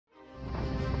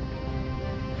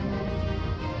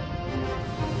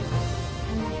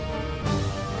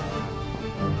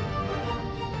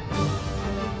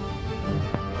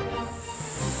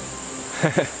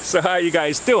So how you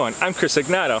guys doing? I'm Chris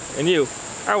Ignato, and you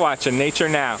are watching Nature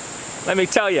Now. Let me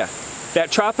tell you, that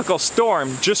tropical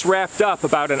storm just wrapped up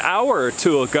about an hour or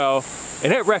two ago,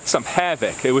 and it wreaked some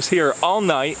havoc. It was here all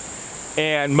night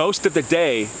and most of the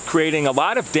day, creating a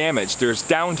lot of damage. There's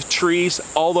downed trees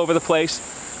all over the place,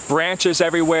 branches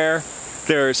everywhere.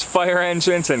 There's fire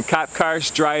engines and cop cars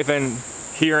driving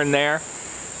here and there.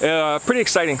 Pretty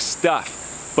exciting stuff.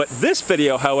 But this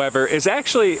video, however, is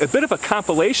actually a bit of a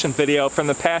compilation video from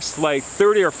the past like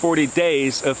 30 or 40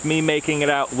 days of me making it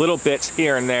out little bits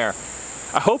here and there.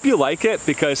 I hope you like it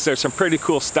because there's some pretty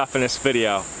cool stuff in this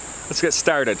video. Let's get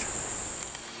started.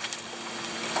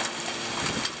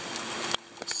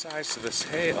 The size of this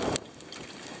hail.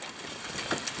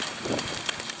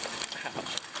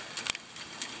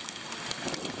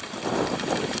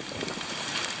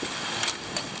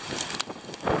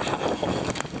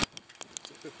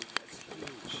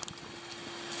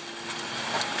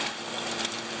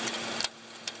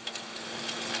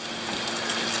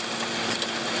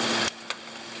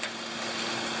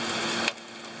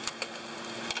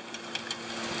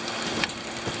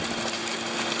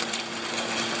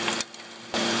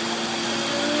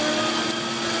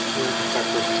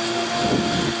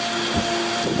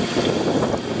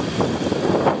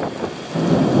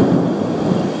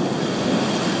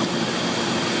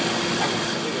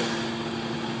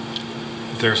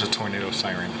 There's a tornado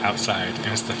siren outside,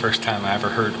 and it's the first time I ever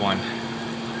heard one.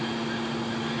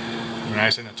 I mean, I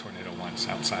was in a tornado once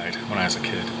outside when I was a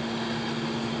kid,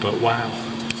 but wow.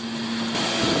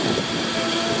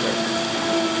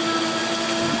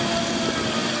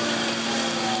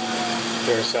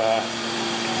 There's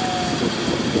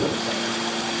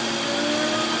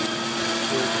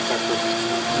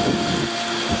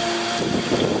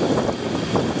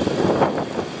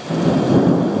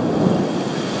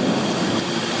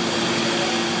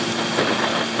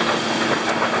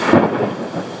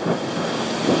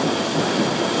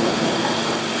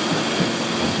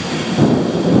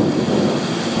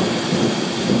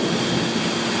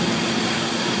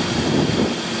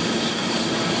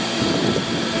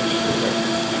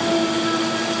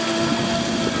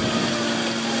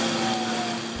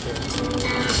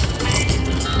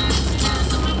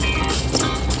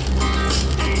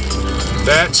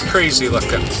That's crazy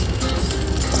looking.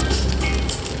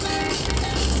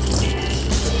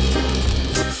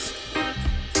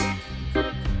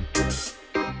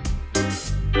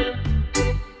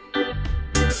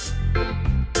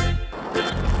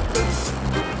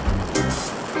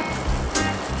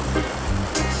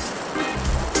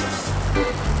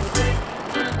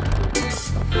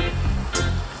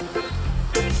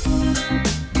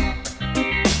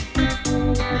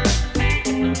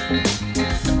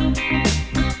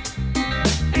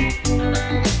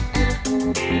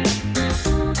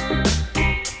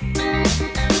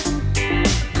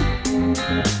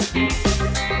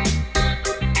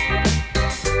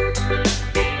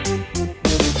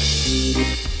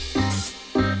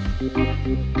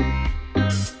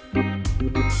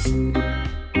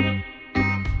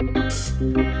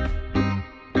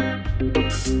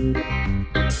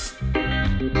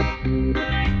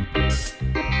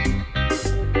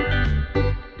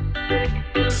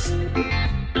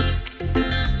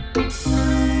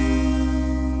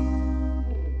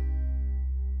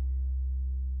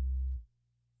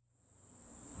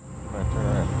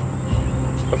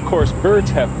 Of course,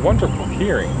 birds have wonderful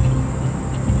hearing.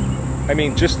 I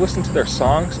mean, just listen to their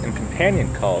songs and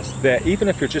companion calls that even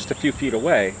if you're just a few feet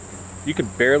away, you can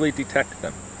barely detect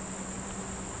them.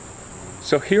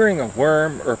 So hearing a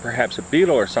worm or perhaps a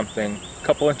beetle or something a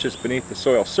couple inches beneath the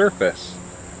soil surface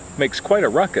makes quite a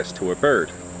ruckus to a bird.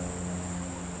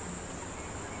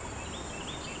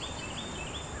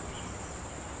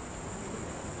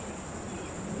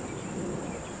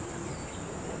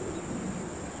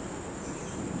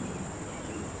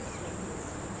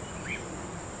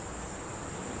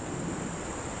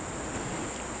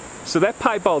 So that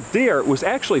piebald deer was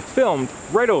actually filmed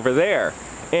right over there.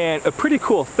 And a pretty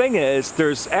cool thing is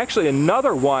there's actually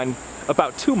another one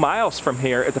about 2 miles from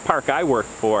here at the park I work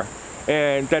for.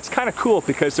 And that's kind of cool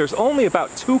because there's only about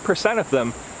 2% of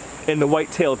them in the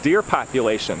white-tailed deer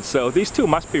population. So these two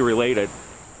must be related.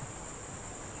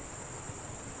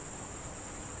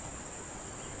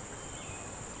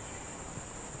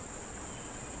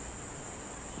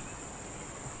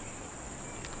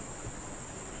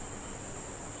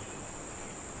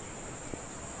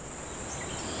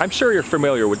 I'm sure you're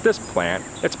familiar with this plant.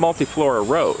 It's multiflora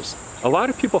rose. A lot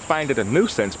of people find it a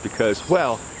nuisance because,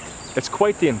 well, it's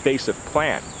quite the invasive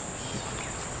plant.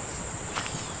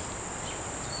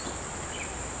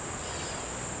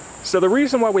 So the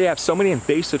reason why we have so many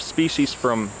invasive species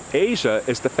from Asia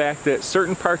is the fact that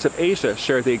certain parts of Asia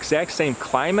share the exact same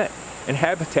climate and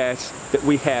habitats that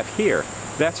we have here.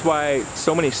 That's why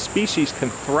so many species can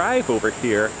thrive over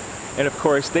here, and of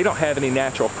course they don't have any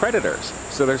natural predators,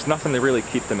 so there's nothing to really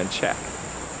keep them in check.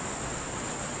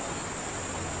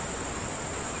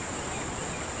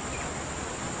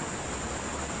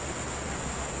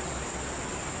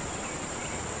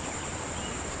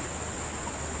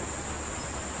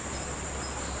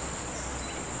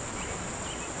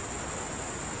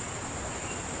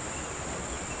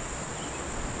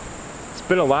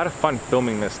 It's been a lot of fun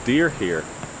filming this deer here.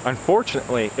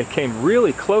 Unfortunately, it came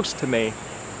really close to me,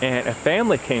 and a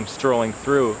family came strolling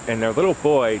through, and their little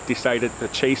boy decided to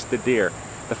chase the deer.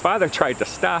 The father tried to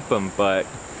stop him, but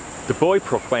the boy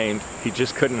proclaimed he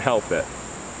just couldn't help it.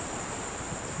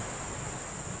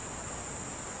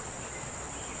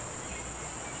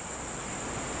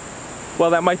 Well,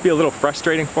 that might be a little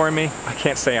frustrating for me. I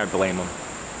can't say I blame him.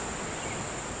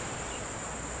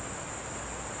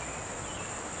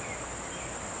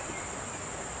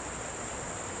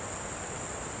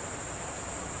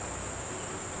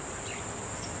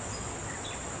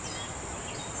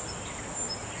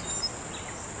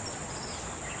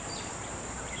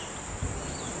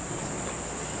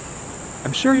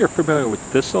 I'm sure you're familiar with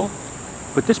thistle,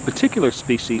 but this particular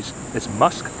species is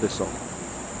musk thistle.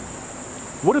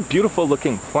 What a beautiful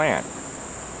looking plant.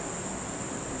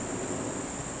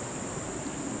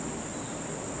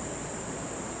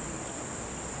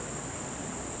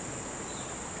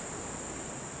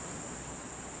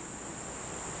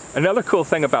 Another cool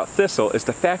thing about thistle is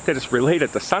the fact that it's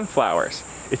related to sunflowers.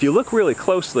 If you look really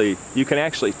closely, you can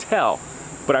actually tell,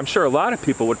 but I'm sure a lot of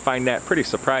people would find that pretty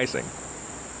surprising.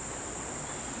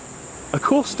 A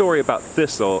cool story about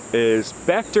thistle is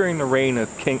back during the reign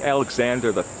of King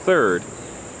Alexander III,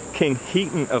 King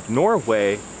Heaton of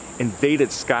Norway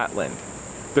invaded Scotland.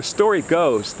 The story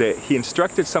goes that he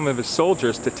instructed some of his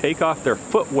soldiers to take off their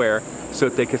footwear so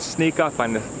that they could sneak up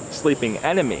on the sleeping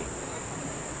enemy.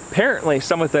 Apparently,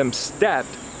 some of them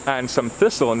stepped on some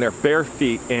thistle in their bare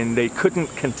feet and they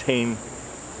couldn't contain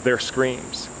their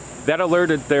screams. That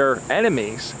alerted their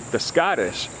enemies, the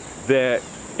Scottish, that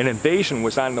an invasion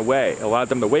was on the way, allowed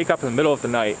them to wake up in the middle of the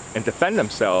night and defend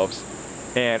themselves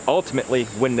and ultimately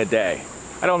win the day.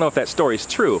 I don't know if that story is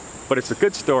true, but it's a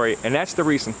good story, and that's the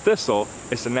reason thistle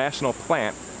is the national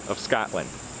plant of Scotland.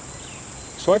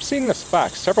 So I've seen this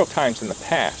fox several times in the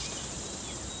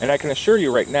past, and I can assure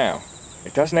you right now,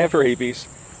 it doesn't have rabies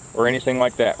or anything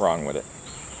like that wrong with it.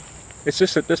 It's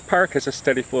just that this park has a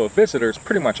steady flow of visitors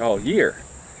pretty much all year.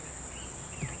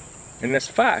 And this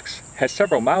fox has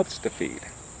several mouths to feed.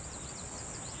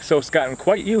 So it's gotten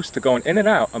quite used to going in and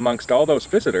out amongst all those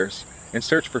visitors in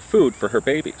search for food for her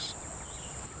babies.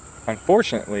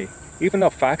 Unfortunately, even though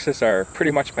foxes are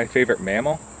pretty much my favorite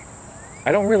mammal,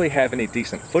 I don't really have any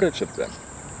decent footage of them.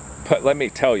 But let me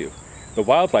tell you, the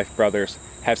Wildlife Brothers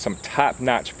have some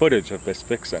top-notch footage of this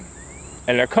vixen.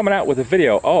 And they're coming out with a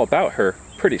video all about her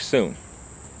pretty soon.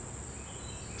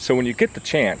 So when you get the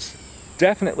chance,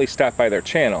 definitely stop by their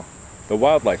channel, the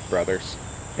Wildlife Brothers,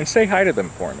 and say hi to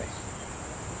them for me.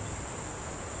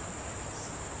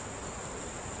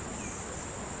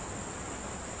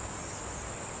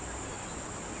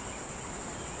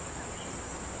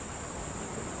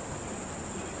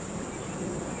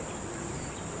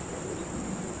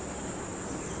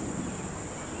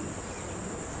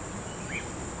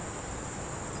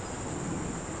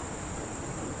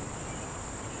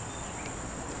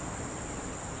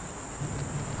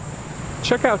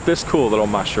 Check out this cool little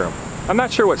mushroom. I'm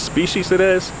not sure what species it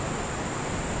is,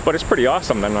 but it's pretty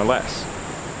awesome nonetheless.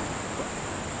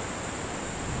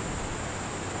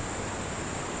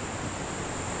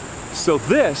 So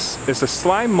this is a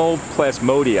slime mold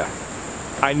Plasmodium.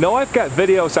 I know I've got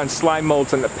videos on slime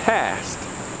molds in the past,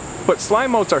 but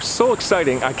slime molds are so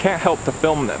exciting I can't help to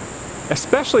film them.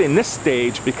 Especially in this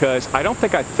stage because I don't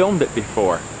think I've filmed it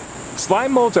before.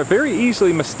 Slime molds are very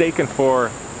easily mistaken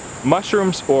for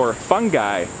mushrooms or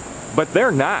fungi, but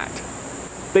they're not.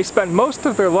 They spend most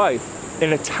of their life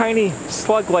in a tiny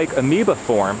slug-like amoeba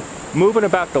form, moving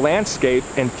about the landscape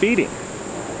and feeding.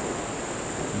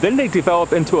 Then they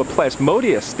develop into a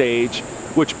Plasmodium stage,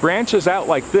 which branches out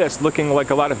like this, looking like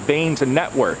a lot of veins and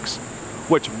networks.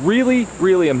 What's really,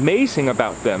 really amazing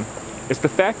about them is the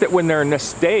fact that when they're in this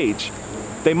stage,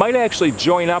 they might actually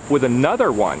join up with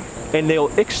another one, and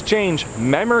they'll exchange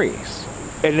memories,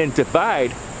 and then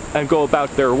divide and go about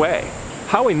their way.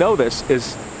 How we know this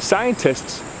is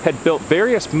scientists had built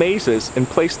various mazes and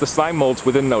placed the slime molds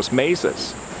within those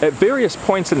mazes. At various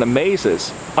points in the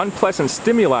mazes, unpleasant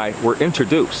stimuli were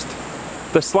introduced.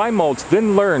 The slime molds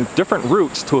then learned different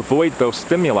routes to avoid those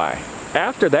stimuli.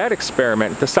 After that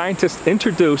experiment, the scientists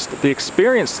introduced the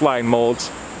experienced slime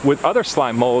molds with other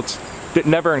slime molds that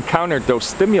never encountered those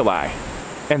stimuli.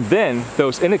 And then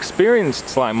those inexperienced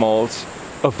slime molds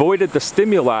avoided the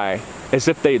stimuli as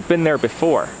if they had been there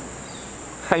before.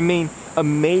 I mean,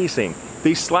 amazing.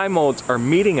 These slime molds are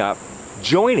meeting up,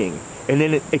 joining, and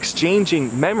then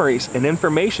exchanging memories and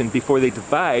information before they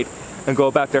divide and go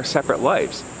about their separate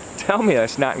lives. Tell me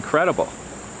that's not incredible.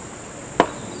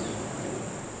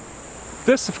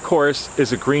 This, of course,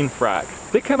 is a green frog.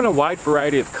 They come in a wide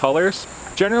variety of colors.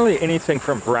 Generally anything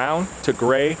from brown to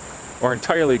gray or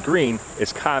entirely green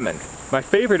is common. My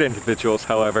favorite individuals,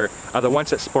 however, are the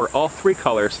ones that sport all three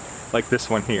colors, like this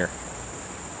one here.